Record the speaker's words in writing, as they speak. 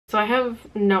So I have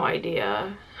no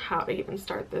idea how to even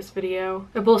start this video.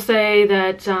 I will say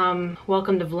that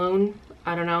welcome to Vlune.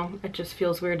 I don't know, it just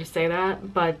feels weird to say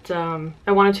that, but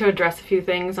I wanted to address a few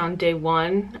things on day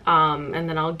one, and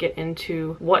then I'll get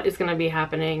into what is going to be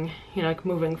happening, you know, like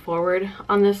moving forward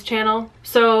on this channel.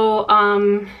 So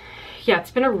yeah,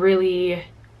 it's been a really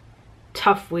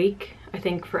tough week, I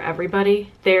think, for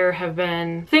everybody. There have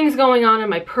been things going on in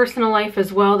my personal life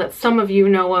as well that some of you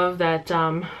know of that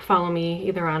follow me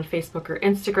either on Facebook or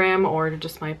Instagram, or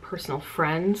just my personal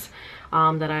friends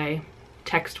that I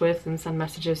text with and send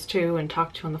messages to and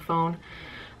talk to on the phone.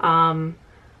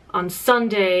 On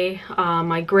Sunday,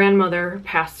 my grandmother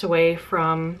passed away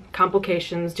from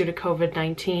complications due to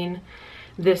COVID-19.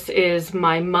 This is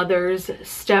my mother's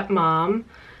stepmom.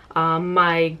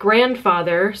 My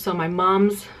grandfather, so my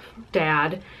mom's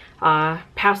dad,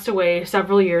 passed away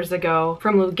several years ago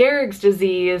from Lou Gehrig's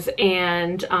disease,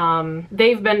 and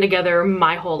they've been together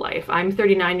my whole life. I'm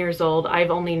 39 years old.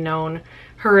 I've only known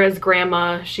her as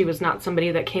grandma. She was not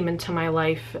somebody that came into my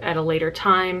life at a later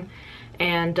time,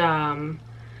 and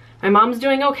my mom's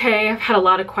doing okay. I've had a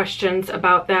lot of questions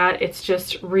about that. It's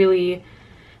just really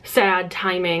sad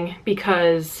timing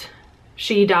because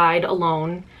she died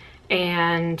alone,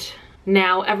 and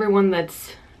now everyone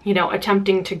that's, you know,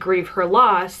 attempting to grieve her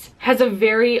loss has a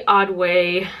very odd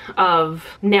way of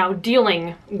now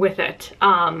dealing with it.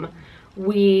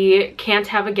 We can't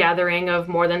have a gathering of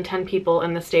more than 10 people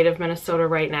in the state of Minnesota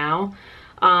right now.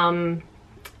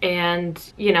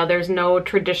 And, you know, there's no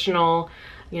traditional,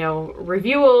 you know,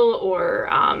 reviewal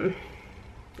or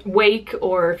wake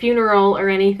or funeral or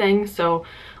anything. So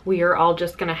we are all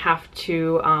just gonna have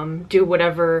to do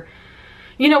whatever,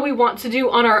 you know, we want to do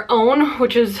on our own,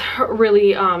 which is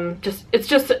really it's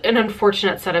just an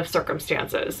unfortunate set of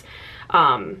circumstances.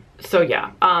 So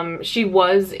yeah, she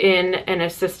was in an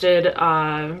assisted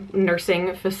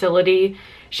nursing facility.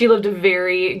 She lived a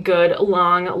very good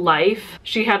long life.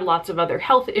 She had lots of other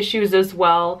health issues as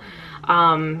well,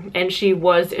 and she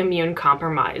was immune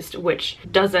compromised, which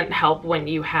doesn't help when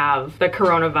you have the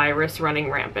coronavirus running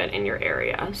rampant in your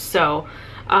area. So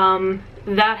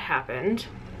that happened.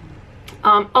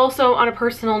 Also, on a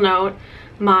personal note,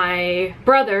 my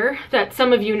brother, that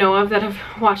some of you know of that have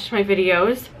watched my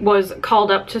videos, was called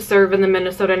up to serve in the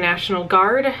Minnesota National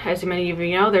Guard. As many of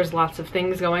you know, there's lots of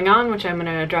things going on, which I'm going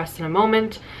to address in a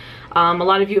moment. A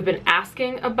lot of you have been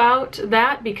asking about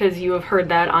that because you have heard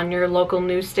that on your local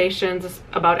news stations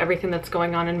about everything that's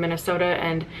going on in Minnesota.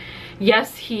 And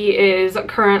yes, he is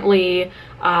currently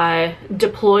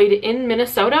deployed in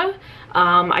Minnesota.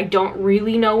 I don't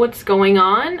really know what's going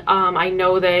on. I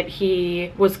know that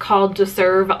he was called to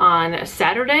serve on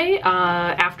Saturday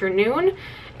afternoon,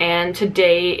 and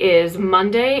today is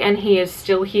Monday, and he is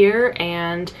still here,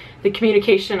 and the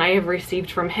communication I have received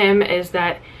from him is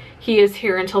that he is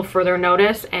here until further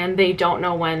notice, and they don't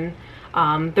know when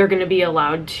they're going to be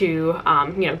allowed to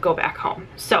you know, go back home.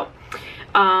 So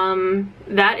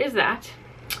that is that.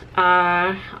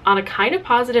 On a kind of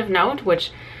positive note,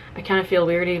 which I kind of feel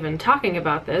weird even talking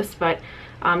about this, but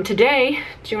today,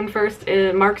 June 1st,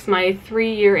 it marks my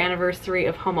 3-year anniversary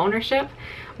of home ownership,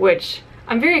 which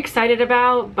I'm very excited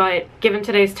about, but given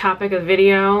today's topic of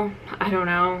video, I don't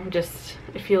know, just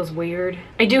it feels weird.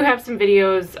 I do have some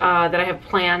videos that I have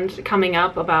planned coming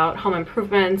up about home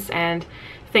improvements and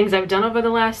things I've done over the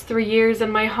last 3 years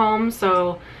in my home,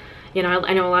 so, you know,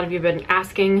 I know a lot of you have been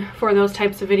asking for those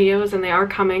types of videos, and they are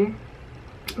coming,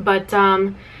 but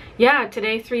yeah,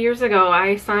 today, 3 years ago,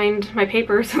 I signed my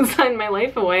papers and signed my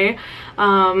life away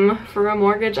for a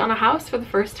mortgage on a house for the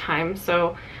first time.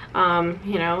 So,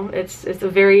 you know, it's a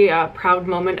very proud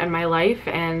moment in my life,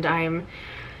 and I'm,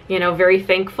 you know, very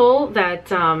thankful that,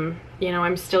 you know,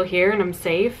 I'm still here and I'm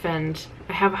safe and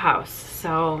I have a house.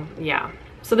 So, yeah.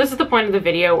 So this is the point of the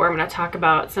video where I'm going to talk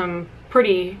about some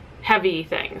pretty heavy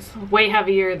things, way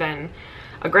heavier than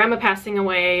a grandma passing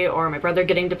away or my brother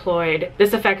getting deployed.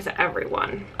 This affects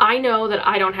everyone. I know that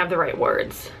I don't have the right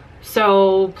words,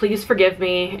 so please forgive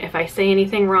me if I say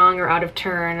anything wrong or out of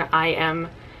turn. I am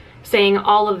saying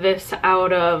all of this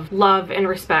out of love and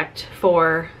respect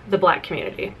for the Black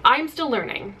community. I'm still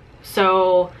learning,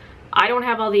 so I don't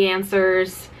have all the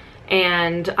answers,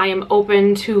 and I am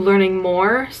open to learning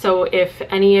more. So if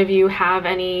any of you have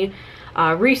any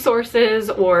resources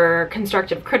or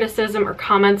constructive criticism or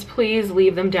comments, please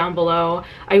leave them down below.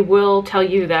 I will tell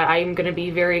you that I'm going to be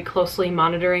very closely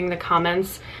monitoring the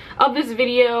comments of this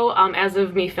video. As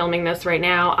of me filming this right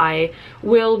now, I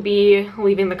will be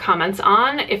leaving the comments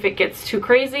on. If it gets too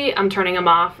crazy, I'm turning them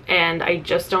off, and I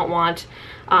just don't want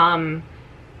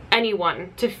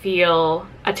anyone to feel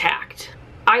attacked.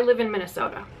 I live in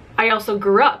Minnesota. I also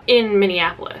grew up in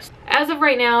Minneapolis. As of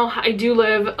right now, I do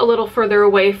live a little further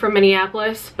away from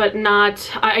Minneapolis, but not,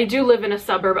 I do live in a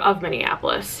suburb of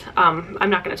Minneapolis. I'm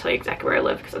not gonna tell you exactly where I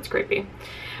live because that's creepy.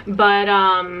 But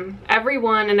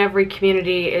everyone in every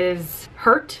community is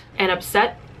hurt and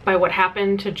upset by what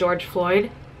happened to George Floyd.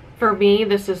 For me,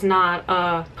 this is not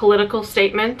a political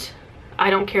statement. I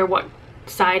don't care what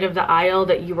side of the aisle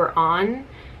that you were on.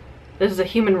 This is a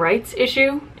human rights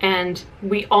issue, and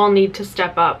we all need to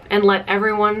step up and let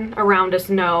everyone around us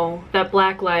know that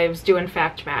Black lives do in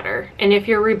fact matter. And if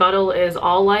your rebuttal is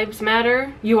all lives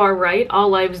matter, you are right, all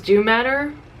lives do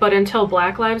matter, but until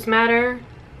Black lives matter,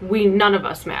 none of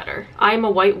us matter. I'm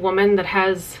a white woman that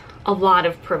has a lot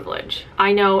of privilege.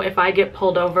 I know if I get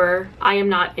pulled over, I am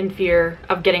not in fear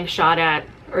of getting shot at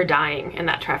or dying in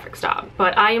that traffic stop.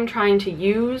 But I am trying to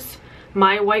use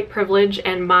my white privilege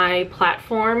and my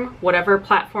platform, whatever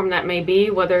platform that may be,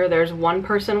 whether there's one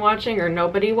person watching or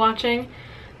nobody watching,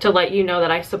 to let you know that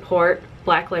I support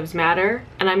Black Lives Matter,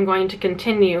 and I'm going to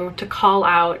continue to call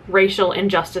out racial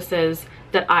injustices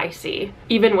that I see.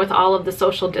 Even with all of the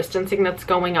social distancing that's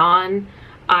going on,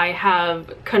 I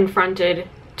have confronted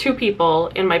 2 people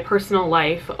in my personal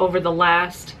life over the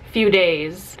last few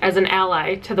days as an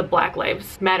ally to the Black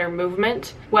Lives Matter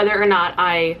movement. Whether or not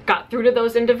I got through to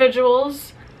those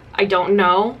individuals, I don't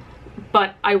know,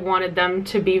 but I wanted them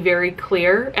to be very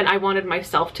clear, and I wanted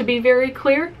myself to be very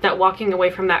clear that walking away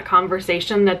from that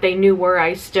conversation, that they knew where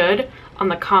I stood on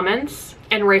the comments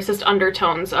and racist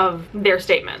undertones of their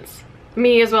statements.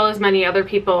 Me, as well as many other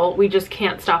people, we just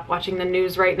can't stop watching the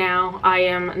news right now. I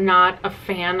am not a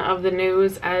fan of the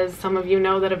news, as some of you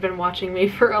know that have been watching me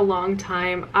for a long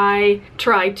time. I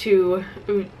try to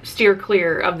steer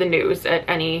clear of the news at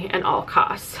any and all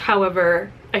costs.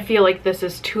 However, I feel like this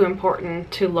is too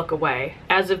important to look away.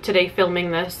 As of today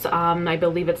filming this, I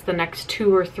believe it's the next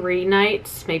 2 or 3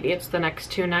 nights. Maybe it's the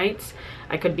next 2 nights.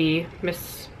 I could be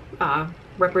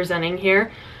misrepresenting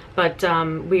here. But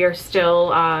we are still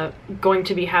going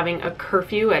to be having a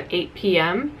curfew at 8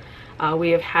 p.m. We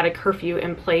have had a curfew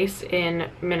in place in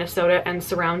Minnesota and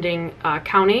surrounding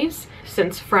counties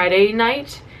since Friday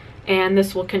night, and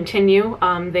this will continue.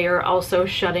 They are also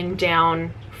shutting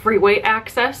down freeway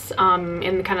access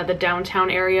in kind of the downtown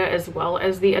area as well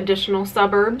as the additional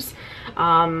suburbs.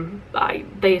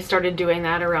 They started doing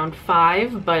that around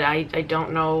 5, but I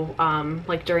don't know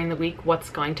like during the week what's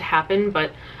going to happen,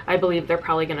 but I believe they're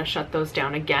probably going to shut those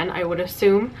down again, I would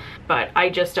assume, but I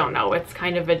just don't know. It's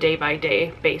kind of a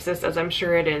day-by-day basis, as I'm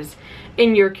sure it is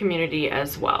in your community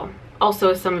as well.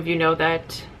 Also, as some of you know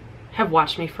that have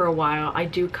watched me for a while, I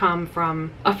do come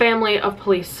from a family of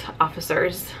police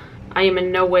officers. I am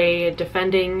in no way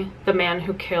defending the man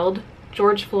who killed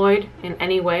George Floyd in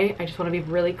any way. I just want to be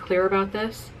really clear about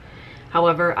this.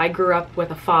 However, I grew up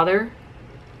with a father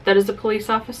that is a police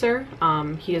officer.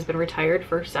 He has been retired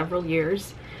for several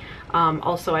years.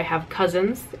 Also, I have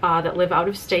cousins that live out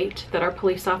of state that are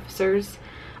police officers.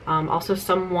 Also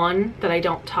someone that I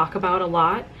don't talk about a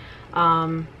lot,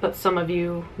 but some of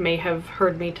you may have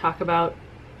heard me talk about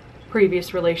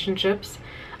previous relationships.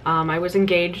 I was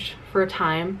engaged for a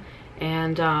time,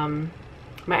 and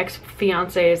my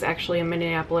ex-fiance is actually a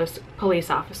Minneapolis police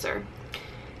officer.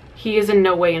 He is in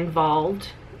no way involved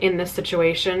in this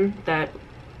situation that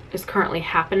is currently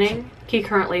happening. He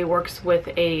currently works with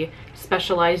a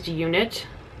specialized unit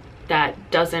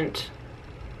that doesn't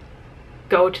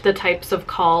go to the types of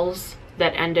calls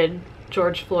that ended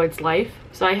George Floyd's life.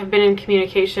 So I have been in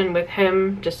communication with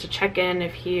him just to check in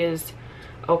if he is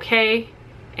okay,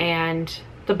 and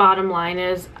the bottom line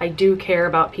is I do care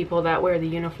about people that wear the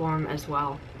uniform as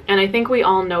well. And I think we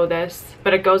all know this,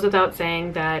 but it goes without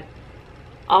saying that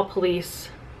all police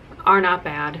are not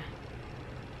bad.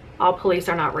 All police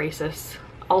are not racist.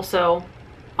 Also,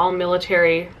 all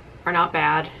military are not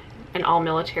bad, and all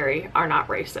military are not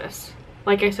racist.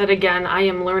 Like I said again, I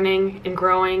am learning and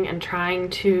growing and trying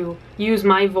to use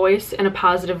my voice in a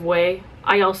positive way.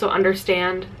 I also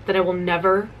understand that I will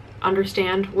never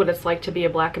understand what it's like to be a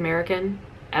Black American,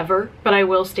 ever, but I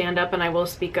will stand up and I will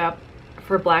speak up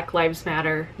for Black Lives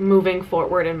Matter moving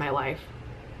forward in my life.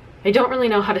 I don't really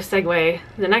know how to segue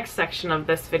the next section of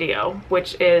this video,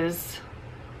 which is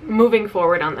moving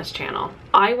forward on this channel.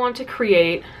 I want to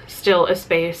create still a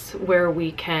space where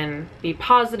we can be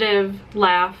positive,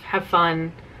 laugh, have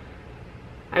fun.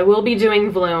 I will be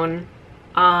doing Vlune.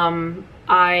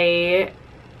 I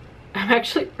am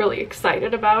actually really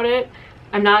excited about it.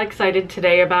 I'm not excited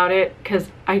today about it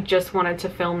because I just wanted to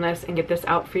film this and get this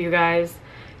out for you guys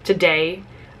today.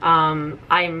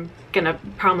 I'm gonna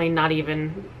probably not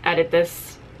even edit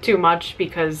this too much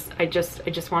because I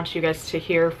just want you guys to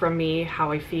hear from me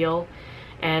how I feel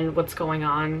and what's going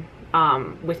on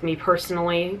with me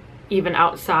personally, even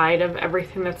outside of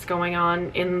everything that's going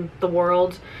on in the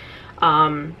world.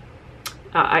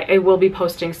 I will be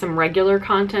posting some regular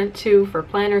content too for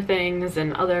planner things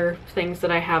and other things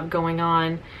that I have going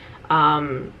on.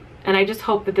 And I just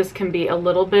hope that this can be a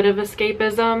little bit of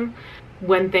escapism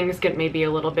when things get maybe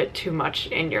a little bit too much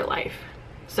in your life.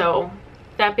 So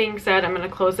that being said, I'm going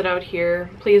to close it out here.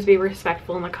 Please be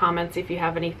respectful in the comments if you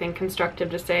have anything constructive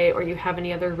to say, or you have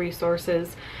any other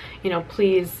resources, you know,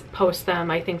 please post them.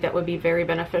 I think that would be very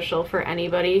beneficial for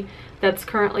anybody that's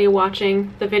currently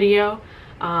watching the video.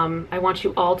 I want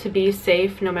you all to be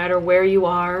safe no matter where you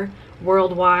are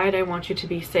worldwide. I want you to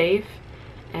be safe,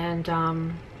 and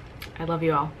I love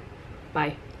you all.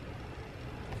 Bye.